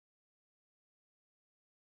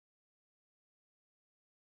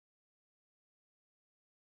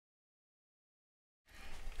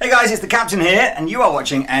Hey guys, it's the Captain here, and you are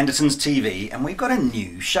watching Andertons TV, and we've got a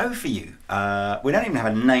new show for you. We don't even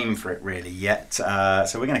have a name for it really yet,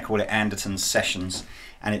 so we're going to call it Andertons Sessions,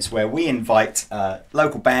 and it's where we invite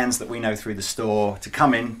local bands that we know through the store to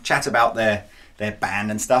come in, chat about their band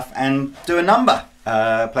and stuff, and do a number,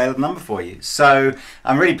 play a little number for you. So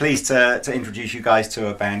I'm really pleased to introduce you guys to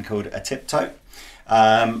a band called ATIPTOE.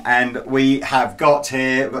 And we have got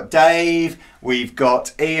here, we've got Dave, we've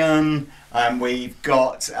got Ian, we've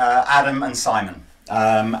got Adam and Simon,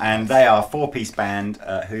 and they are a four-piece band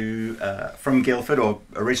who from Guildford, or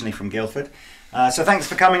originally from Guildford. So thanks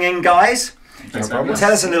for coming in, guys. No problem.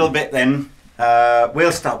 Tell us a little bit then.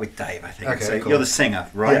 We'll start with Dave, I think. Okay, so cool. You're the singer,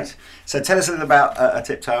 right? Yeah. So tell us a little about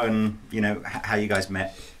ATIPTOE and how you guys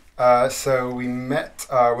met. So we met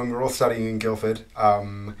when we were all studying in Guildford.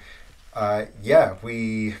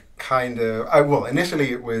 We kind of... well,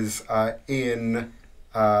 initially it was Ian,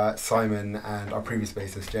 Simon and our previous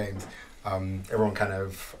bassist, James. Everyone kind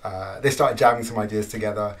of... they started jamming some ideas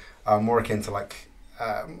together, more akin to like...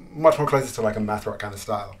 much more closer to like a math rock kind of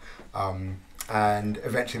style. And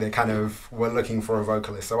eventually they kind of were looking for a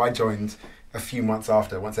vocalist. So I joined a few months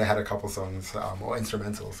after, once they had a couple songs or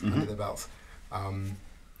instrumentals under their belts.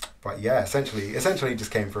 But yeah, essentially it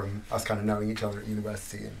just came from us kind of knowing each other at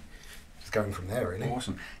university and just going from there, really.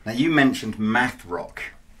 Awesome. Now you mentioned math rock.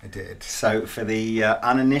 I did. So for the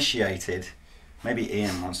uninitiated, maybe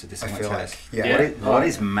Ian wants to I discuss. feel like, yeah. What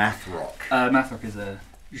is math rock? Math rock is a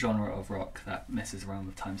genre of rock that messes around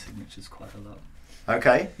with time signatures quite a lot.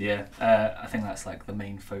 Okay. Yeah, I think that's like the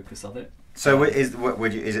main focus of it. So is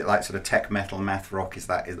it like sort of tech metal, math rock?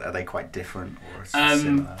 Are they quite different or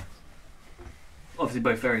similar? Obviously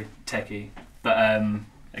both very techy, but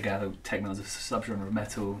again, tech metal is a subgenre of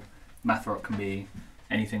metal. Math rock can be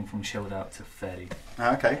anything from chilled out to fairly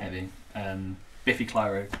heavy. Biffy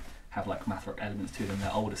Clyro have like math rock elements to them.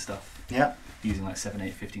 Their older stuff, using like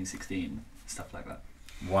 7/8, 15/16, stuff like that.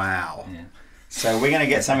 Wow. Yeah. So we're going to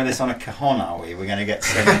get some of this on a cajon, are we? We're going to get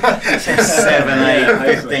some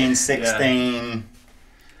 7/8, 15/16.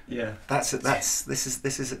 Yeah.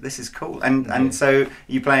 This is cool. And so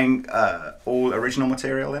you playing all original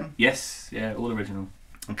material then? Yes. Yeah. All original.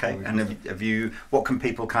 Okay. And have you? What can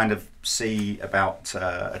people kind of see about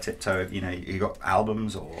ATIPTOE? You got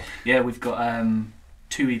albums or? Yeah, we've got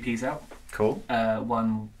 2 EPs out. Cool.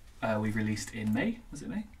 One we released in May. Was it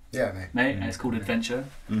May? Yeah, May. And it's called Adventure,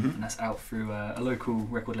 and that's out through a local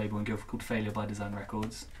record label in Guildford called Failure by Design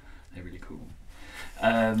Records. They're really cool.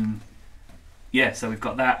 So we've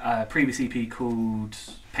got that previous EP called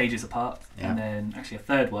Pages Apart, and then actually a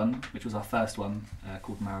third one, which was our first one,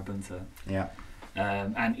 called Marabunta. Yeah.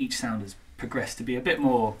 And each sound has progressed to be a bit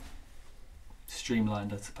more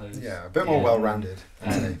streamlined, I suppose. Yeah, a bit more well-rounded.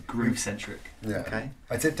 Groove-centric. Yeah. Okay.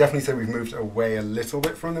 I'd definitely say we've moved away a little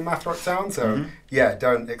bit from the math rock sound, so yeah,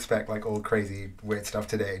 don't expect like all crazy weird stuff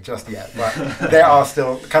today just yet. But there are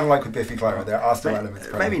still, kind of like with Biffy Clyro, there are still elements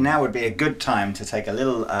present. Maybe now would be a good time to take a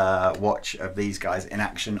little watch of these guys in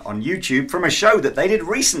action on YouTube from a show that they did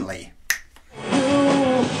recently.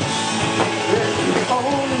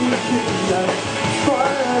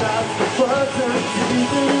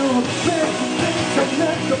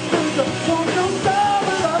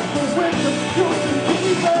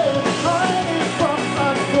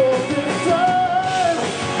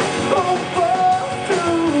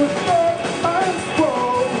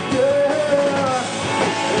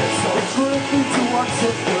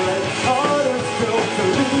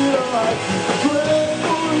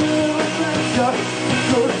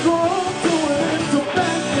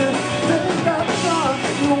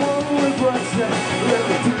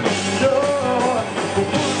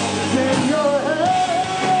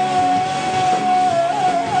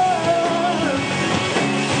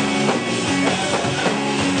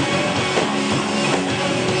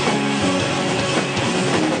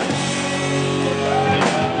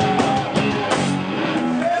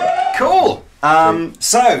 Cool.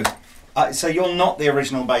 So you're not the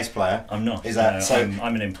original bass player. I'm not. Is that so?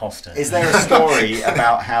 I'm an imposter. Is there a story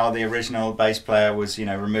about how the original bass player was,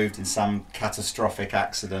 removed in some catastrophic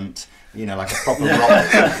accident? Like a proper rock.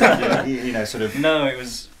 Sort of. No, it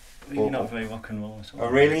was not very rock and roll at all. Oh,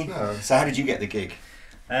 really? No. So how did you get the gig?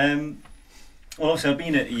 Well, obviously I've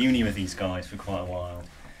been at uni with these guys for quite a while.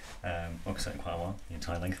 Well, certainly quite a while. The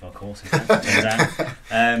entire length of our course, it turns out.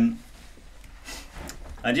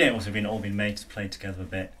 And yeah, also all been mates, played together a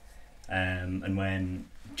bit. And when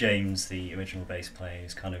James, the original bass player,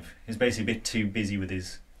 is basically a bit too busy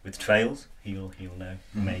with Trails, he'll know,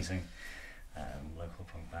 amazing local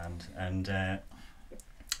punk band. And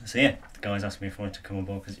so yeah, the guys asked me if I wanted to come on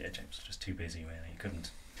board because James was just too busy really. He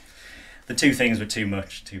couldn't the two things were too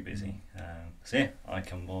much, too busy. So yeah, I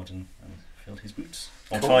come on board and filled his boots.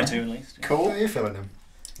 Or try to at least. Yeah. Cool. How are you filling him?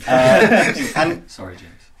 And sorry,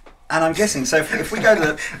 James. And I'm guessing, so if we go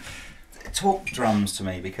to talk drums to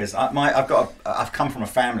me, because I've come from a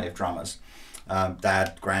family of drummers,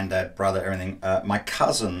 dad, granddad, brother, everything. My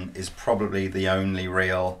cousin is probably the only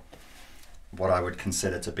real, what I would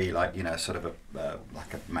consider to be like, you know, sort of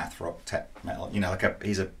like a math rock, tech metal, you know,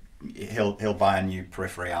 he'll buy a new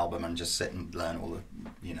Periphery album and just sit and learn all the,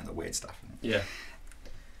 you know, the weird stuff. Yeah.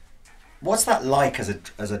 What's that like as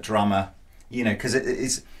a drummer? You know, because it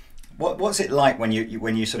is. What's it like when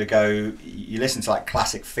you sort of go, you listen to like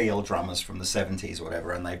classic field drummers from the 70s or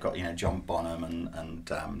whatever, and they've got, you know, John Bonham and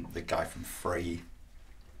the guy from Free.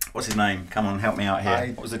 What's his name? Come on, help me out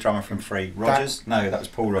here. What was the drummer from Free? Rogers? No, that was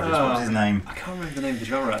Paul Rogers. What was his name? I can't remember the name of the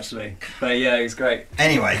drummer actually, but yeah, he was great.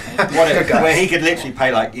 Anyway, where he could literally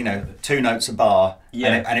play like, you know, 2 notes a bar,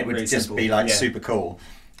 and it would really just simple. be like super cool.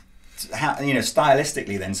 How, you know,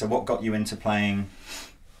 stylistically then? So what got you into playing,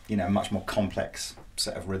 you know, much more complex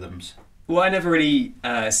set of rhythms? Well, I never really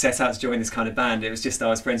set out to join this kind of band. It was just I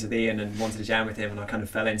was friends with Ian and wanted to jam with him, and I kind of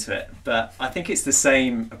fell into it. But I think it's the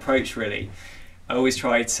same approach, really. I always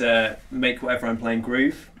try to make whatever I'm playing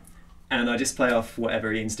groove, and I just play off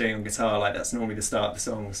whatever Ian's doing on guitar. Like that's normally the start of the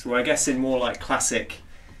songs. Where I guess in more like classic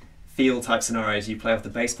field type scenarios, you play off the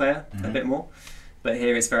bass player a bit more. But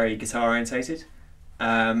here it's very guitar orientated,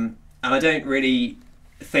 and I don't really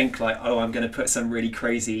think like, oh, I'm going to put some really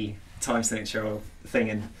crazy time signature or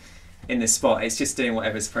thing in this spot. It's just doing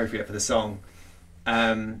whatever's appropriate for the song,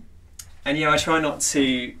 and yeah, I try not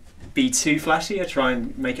to be too flashy. I try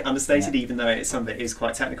and make it understated, even though some of it is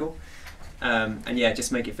quite technical, and yeah,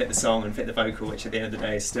 just make it fit the song and fit the vocal, which at the end of the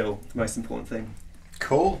day is still the most important thing.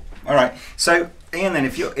 Cool. All right. So Ian, then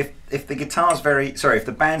if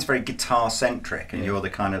the band's very guitar centric and you're the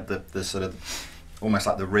kind of the sort of almost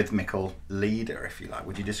like the rhythmical leader, if you like,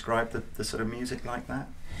 would you describe the sort of music like that?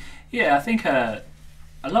 Yeah, I think a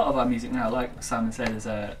lot of our music now, like Simon said, is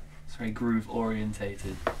it's very groove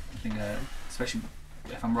orientated. I think, especially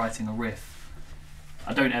if I'm writing a riff,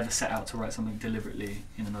 I don't ever set out to write something deliberately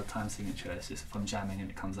in another time signature. It's just if I'm jamming and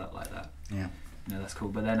it comes out like that. Yeah. You know, that's cool.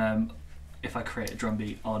 But then if I create a drum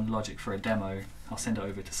beat on Logic for a demo, I'll send it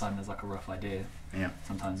over to Simon as like a rough idea. Yeah.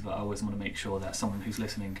 Sometimes, but I always want to make sure that someone who's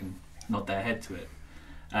listening can nod their head to it.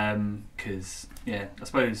 Because yeah, I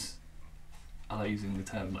suppose I like using the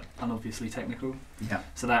term like unobviously technical. Yeah.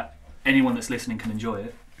 So that anyone that's listening can enjoy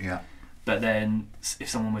it. Yeah. But then if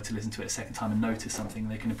someone were to listen to it a second time and notice something,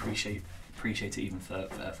 they can appreciate it even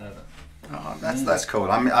further. Oh, that's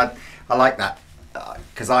cool. I mean, I like that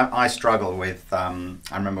because I struggle with. I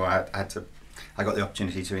remember I got the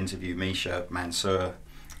opportunity to interview Misha Mansour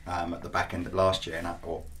at the back end of last year,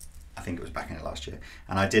 I think it was back end of last year,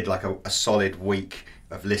 and I did like a solid week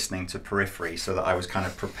of listening to Periphery so that I was kind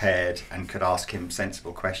of prepared and could ask him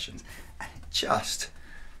sensible questions, and it just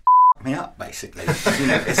me up basically. You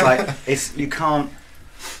know, it's like you can't.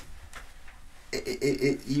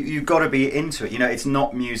 You've got to be into it. You know, it's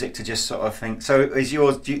not music to just sort of think. So is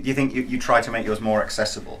yours? Do you think you try to make yours more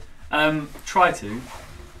accessible? Try to.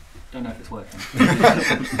 Don't know if it's working.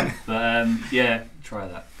 But yeah, try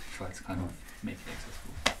that. Try to kind of make it accessible.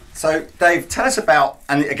 So Dave, tell us about,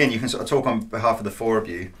 and again you can sort of talk on behalf of the four of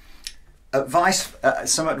you,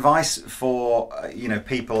 some advice for you know,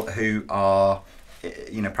 people who are,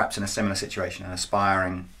 you know, perhaps in a similar situation, an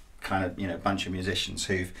aspiring kind of, you know, bunch of musicians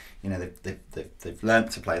who've, you know, they've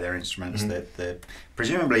learnt to play their instruments. They're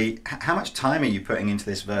presumably, how much time are you putting into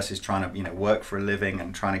this versus trying to, you know, work for a living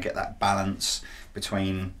and trying to get that balance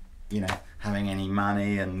between, you know, having any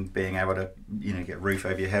money and being able to, you know, get a roof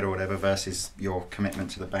over your head or whatever versus your commitment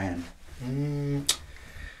to the band?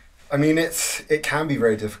 I mean, it can be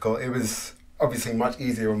very difficult. It was obviously much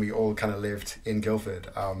easier when we all kind of lived in Guildford.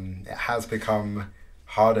 It has become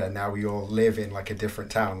harder now. We all live in like a different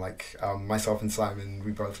town. Like myself and Simon,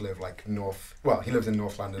 we both live like he lives in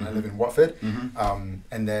North London, I live in Watford. And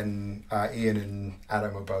then Ian and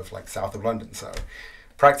Adam are both like south of London, so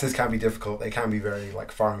practice can be difficult. They can be very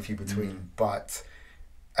like far and few between, but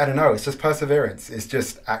I don't know, it's just perseverance. It's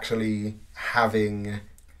just actually having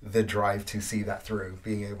the drive to see that through,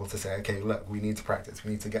 being able to say, okay, look, we need to practice,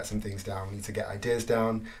 we need to get some things down, we need to get ideas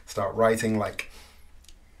down, start writing. Like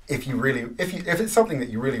if it's something that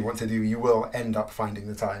you really want to do, you will end up finding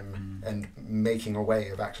the time and making a way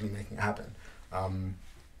of actually making it happen.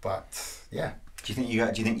 But yeah. Do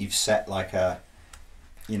you think you've set like a,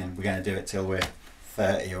 you know, we're going to do it till we're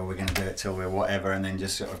 30 or we're going to do it till we're whatever, and then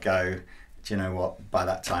just sort of go, do you know what, by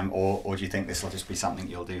that time, or do you think this will just be something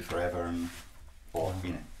you'll do forever? And or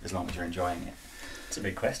you know, as long as you're enjoying it? It's a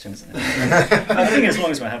big question, isn't it? I think as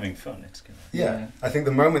long as we're having fun, it's good. Yeah, I think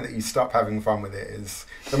the moment that you stop having fun with it is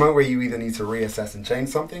the moment where you either need to reassess and change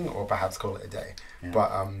something, or perhaps call it a day. Yeah.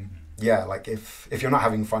 But yeah, like if you're not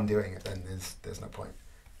having fun doing it, then there's no point.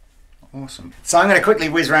 Awesome. So I'm going to quickly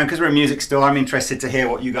whiz around, because we're a music store. I'm interested to hear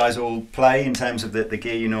what you guys all play in terms of the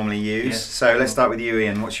gear you normally use. Yeah. So let's start with you,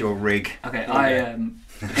 Ian. What's your rig? Okay,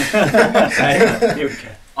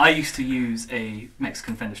 I used to use a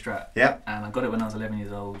Mexican Fender Strat. Yep. And I got it when I was 11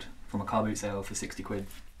 years old from a car boot sale for 60 quid.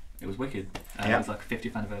 It was wicked. It was like a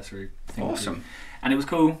 50th anniversary thing. Awesome. And it was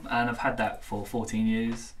cool, and I've had that for 14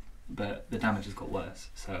 years, but the damage has got worse,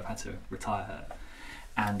 so I've had to retire her.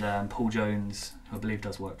 And Paul Jones, who I believe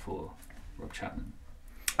does work for Rob Chapman.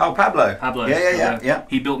 Oh, Pablo. Yeah.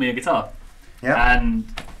 He built me a guitar. Yeah. And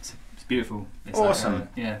it's beautiful. It's awesome.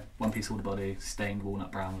 Like one piece all the body, stained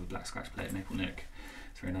walnut brown with a black scratch plate, maple neck.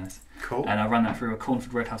 It's very nice. Cool. And I run that through a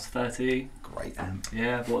Cornford Roadhouse 30. Great amp.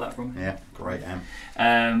 Yeah, I bought that from him. Yeah, great amp.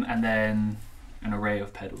 And then an array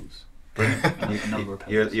of pedals. A number of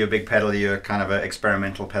pedals. You're a big pedal, you're kind of an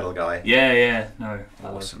experimental pedal guy. Yeah, no.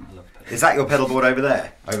 Awesome. I love pedals. Is that your pedal board over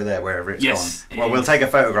there? Over there, wherever it's Yes, gone? Well, we'll take a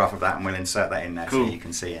photograph of that and we'll insert that in there Cool. so you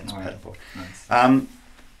can see Ian's All right. pedal board. Nice.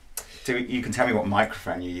 You can tell me what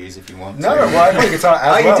microphone you use if you want No, to. well, I play guitar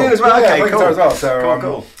as well. You do as well? Yeah, Okay, I play cool. guitar as well. So,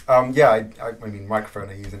 Cool. yeah, I mean, microphone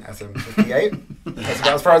I use an SM58. That's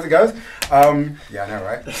about as far as it goes. Yeah, I know,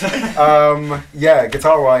 right? Yeah,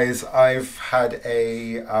 guitar-wise, I've had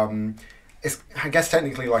a, it's, I guess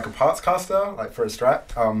technically like a parts caster, like for a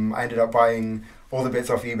Strat. I ended up buying all the bits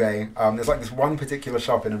off eBay. There's like this one particular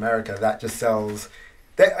shop in America that just sells,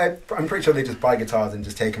 I'm pretty sure they just buy guitars and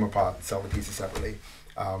just take them apart and sell the pieces separately.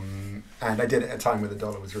 And I did it at a time where the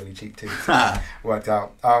dollar was really cheap too, so it worked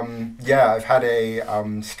out. Yeah, I've had a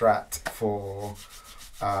Strat for,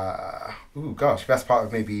 best part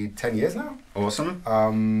of maybe 10 years now. Awesome.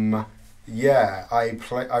 Yeah, I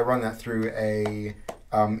run that through a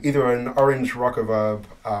either an orange Rock Reverb,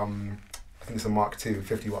 I think it's a Mark II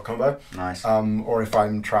 50-watt combo. Nice. Or if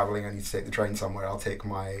I'm traveling, I need to take the train somewhere, I'll take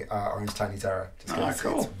my orange Tiny Terror. Just 'cause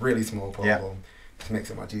cool. It's really small, portable. Just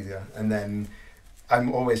makes it much easier. And then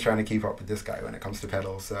I'm always trying to keep up with this guy when it comes to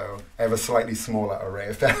pedals, so I have a slightly smaller array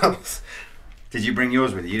of pedals. Did you bring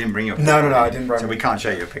yours with you? You didn't bring your No, I didn't bring So we can't show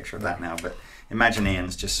you a picture of that now, but imagine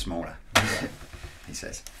Ian's just smaller, he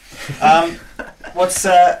says. What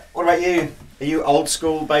about you? Are you old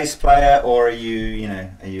school bass player, or are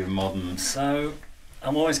you modern? So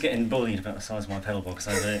I'm always getting bullied about the size of my pedal board,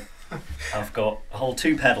 because I've got a whole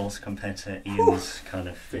 2 pedals compared to Ian's kind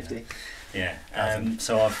of 50. Yeah.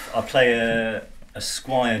 So I play a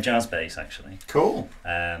Squire jazz bass actually. Cool.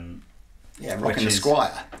 Yeah, rocking the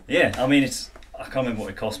Squire. Yeah, I mean I can't remember what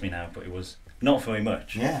it cost me now, but it was not very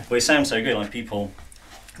much. Yeah. But it sounds so good. Like people,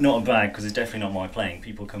 not a bag because it's definitely not my playing.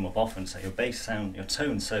 People come up often and say your bass sound, your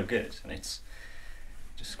tone's so good, and it's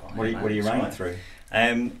just Squire. What are you running it through?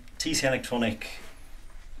 TC Electronic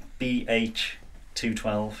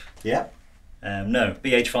BH212. Yeah. No,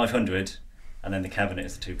 BH500, and then the cabinet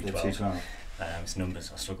is the 2B12. The 212. It's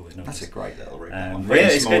numbers. I struggle with numbers. That's a great little rig. Yeah, Very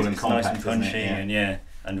it's small good. and It's compact, nice and punchy, isn't it?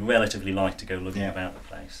 and relatively light to go looking about the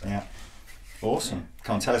place. So. Yeah. Awesome.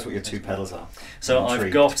 Come on, tell us what your 2 pedals are. So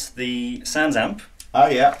I've got the Sounds amp. Oh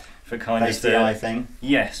yeah. For kind Bass of the DI thing.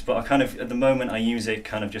 Yes, but I kind of at the moment I use it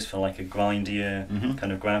kind of just for like a grindier,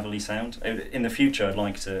 kind of gravelly sound. In the future, I'd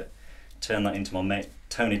like to turn that into my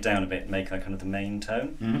tone it down a bit, make that kind of the main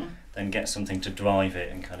tone, then get something to drive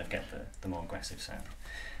it and kind of get the more aggressive sound.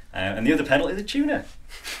 And the other pedal is a tuner.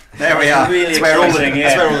 There we are. Really that's where all the tone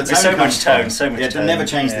There's so much tone, from. so much tone. Never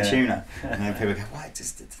change the tuner. And then people go, "Why? It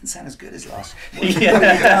doesn't sound as good as last. What have you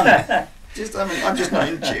done? I'm just not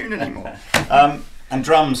in tune anymore." And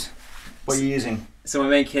drums. What are you using? So my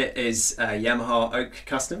main kit is Yamaha Oak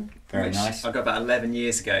Custom, Very which nice. I got about 11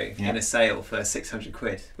 years ago in a sale for 600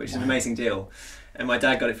 quid, which is an amazing deal. And my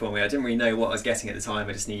dad got it for me. I didn't really know what I was getting at the time.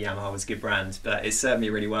 I just knew Yamaha was a good brand, but it served me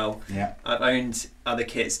really well. Yeah. I've owned other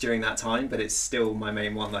kits during that time, but it's still my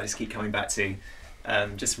main one that I just keep coming back to.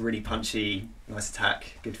 Just really punchy, nice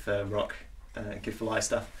attack, good for rock, good for live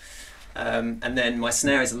stuff. And then my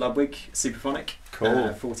snare is a Ludwig Superphonic, cool.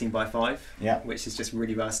 14x5, which is just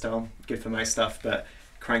really versatile, good for most stuff, but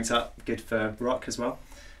cranked up, good for rock as well.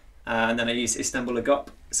 And then I use Istanbul Agop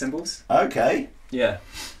cymbals. Okay. Yeah.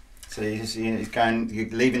 So he's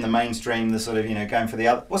leaving the mainstream, the sort of going for the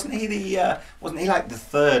other. Wasn't he like the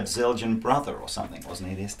third Zildjian brother or something? Wasn't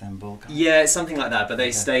he the Istanbul guy? Yeah, it's something like that. But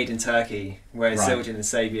they stayed in Turkey, whereas Zildjian and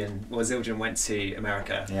Sabian. Well, Zildjian went to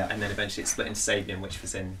America, and then eventually it split into Sabian, which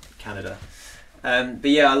was in Canada. But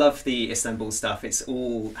yeah, I love the Istanbul stuff. It's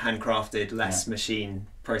all handcrafted, less machine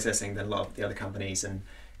processing than a lot of the other companies, and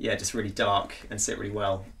yeah, just really dark and sit really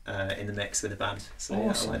well in the mix with the band. So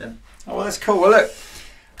awesome. Yeah, I like them. Oh, well, that's cool. Well, look,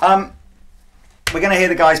 we're going to hear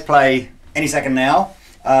the guys play any second now.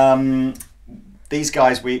 These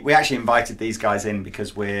guys, we actually invited these guys in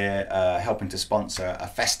because we're helping to sponsor a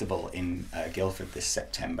festival in Guildford this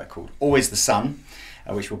September called Always the Sun,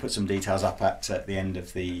 which we'll put some details up at the end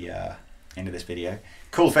of this video.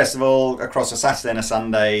 Cool festival across a Saturday and a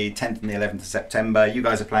Sunday, 10th and the 11th of September. You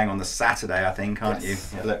guys are playing on the Saturday, I think, aren't you?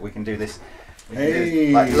 Yeah, look, we can do this.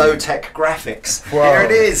 Hey. Like low-tech graphics. Whoa. Here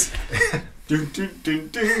it is. Dun, dun, dun,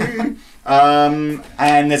 dun.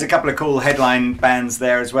 And there's a couple of cool headline bands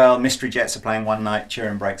there as well. Mystery Jets are playing one night,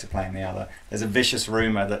 Turin Breaks are playing the other. There's a vicious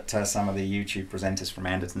rumour that some of the YouTube presenters from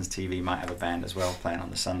Andertons TV might have a band as well playing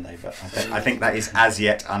on the Sunday, but I think that is as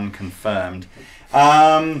yet unconfirmed.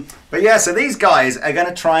 But yeah, so these guys are going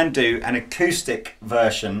to try and do an acoustic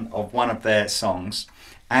version of one of their songs,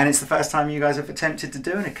 and it's the first time you guys have attempted to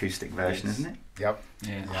do an acoustic version, isn't it? Yep.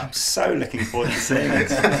 Yeah. I'm so looking forward to seeing it.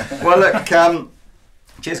 Well, look,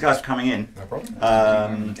 cheers guys for coming in. No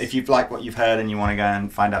problem. If you've liked what you've heard and you want to go and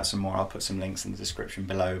find out some more, I'll put some links in the description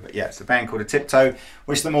below. But yeah, it's a band called ATIPTOE.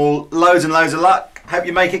 Wish them all loads and loads of luck. Hope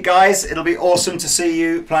you make it, guys. It'll be awesome to see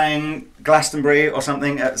you playing Glastonbury or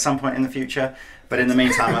something at some point in the future. But in the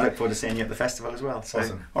meantime, I look forward to seeing you at the festival as well. So,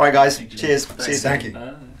 awesome. All right, guys. Thank you. Cheers. Thanks. See you soon. Thank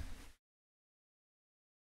you.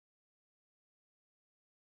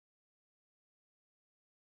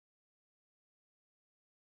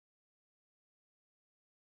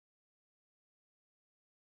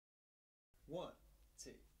 One, two,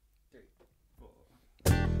 three, four.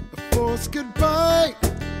 A forced goodbye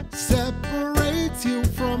separates you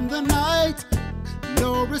from the night.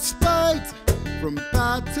 No respite from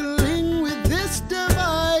battling with this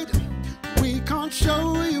divide. We can't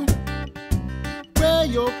show you where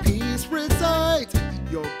your peace resides.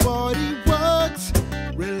 Your body works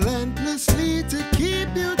relentlessly to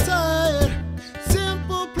keep you tired.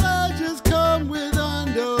 Simple pleasures come with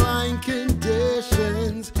underlying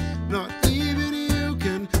conditions. Not even you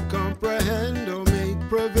can comprehend or make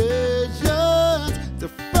provisions to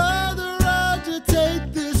further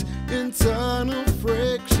agitate this internal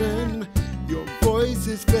friction. Your voice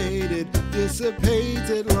is faded,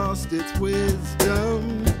 dissipated, lost its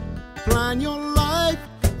wisdom. Plan your life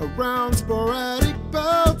around sporadic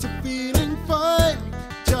bouts of feeling fine,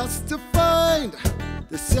 just to find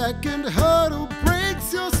the second hurdle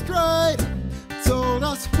breaks your stride. Told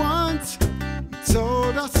us once, you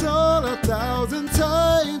told us all 1,000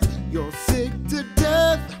 times. You're sick to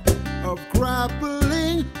death of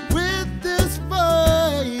grappling with this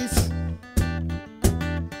vice.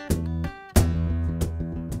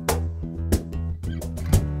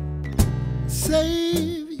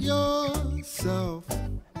 Save yourself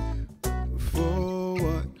for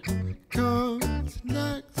what comes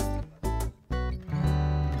next.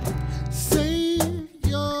 Save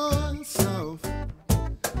yourself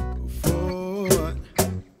for what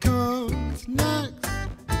comes next.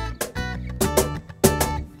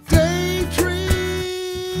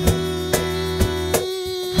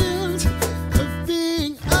 Daydreams of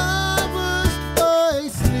being ambushed by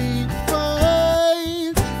sleep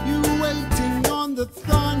finds you waiting on the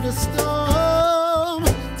thunderstorm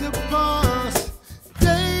to pass.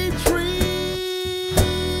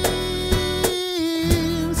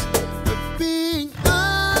 Daydreams of being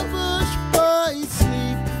ambushed by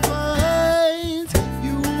sleep finds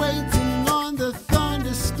you waiting on the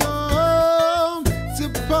thunderstorm to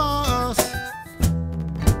pass.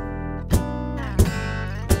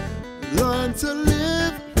 Learn to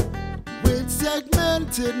live with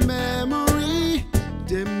segmented memory,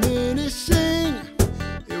 diminishing,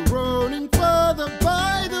 eroding further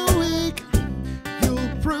by the week. You'll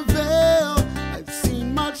prevail. I've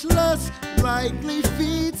seen much less likely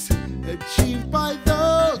feats achieved by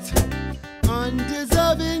those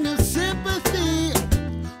undeserving of sympathy.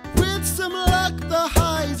 With some luck, the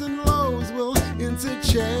highs and lows will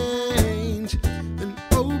interchange. An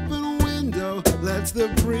open window lets the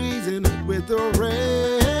breeze in with the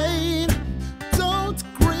rain. Don't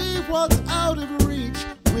grieve what's out of reach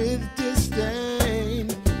with disdain.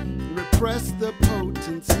 Repress the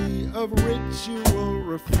potency of ritual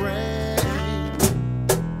refrain.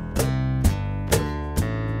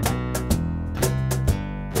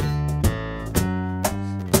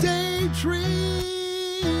 Daydreams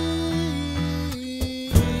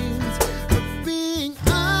of being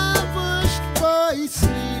ambushed by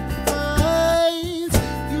sleep finds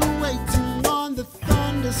you waiting on the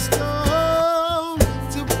thunderstorm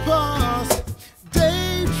to pass.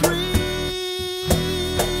 Daydreams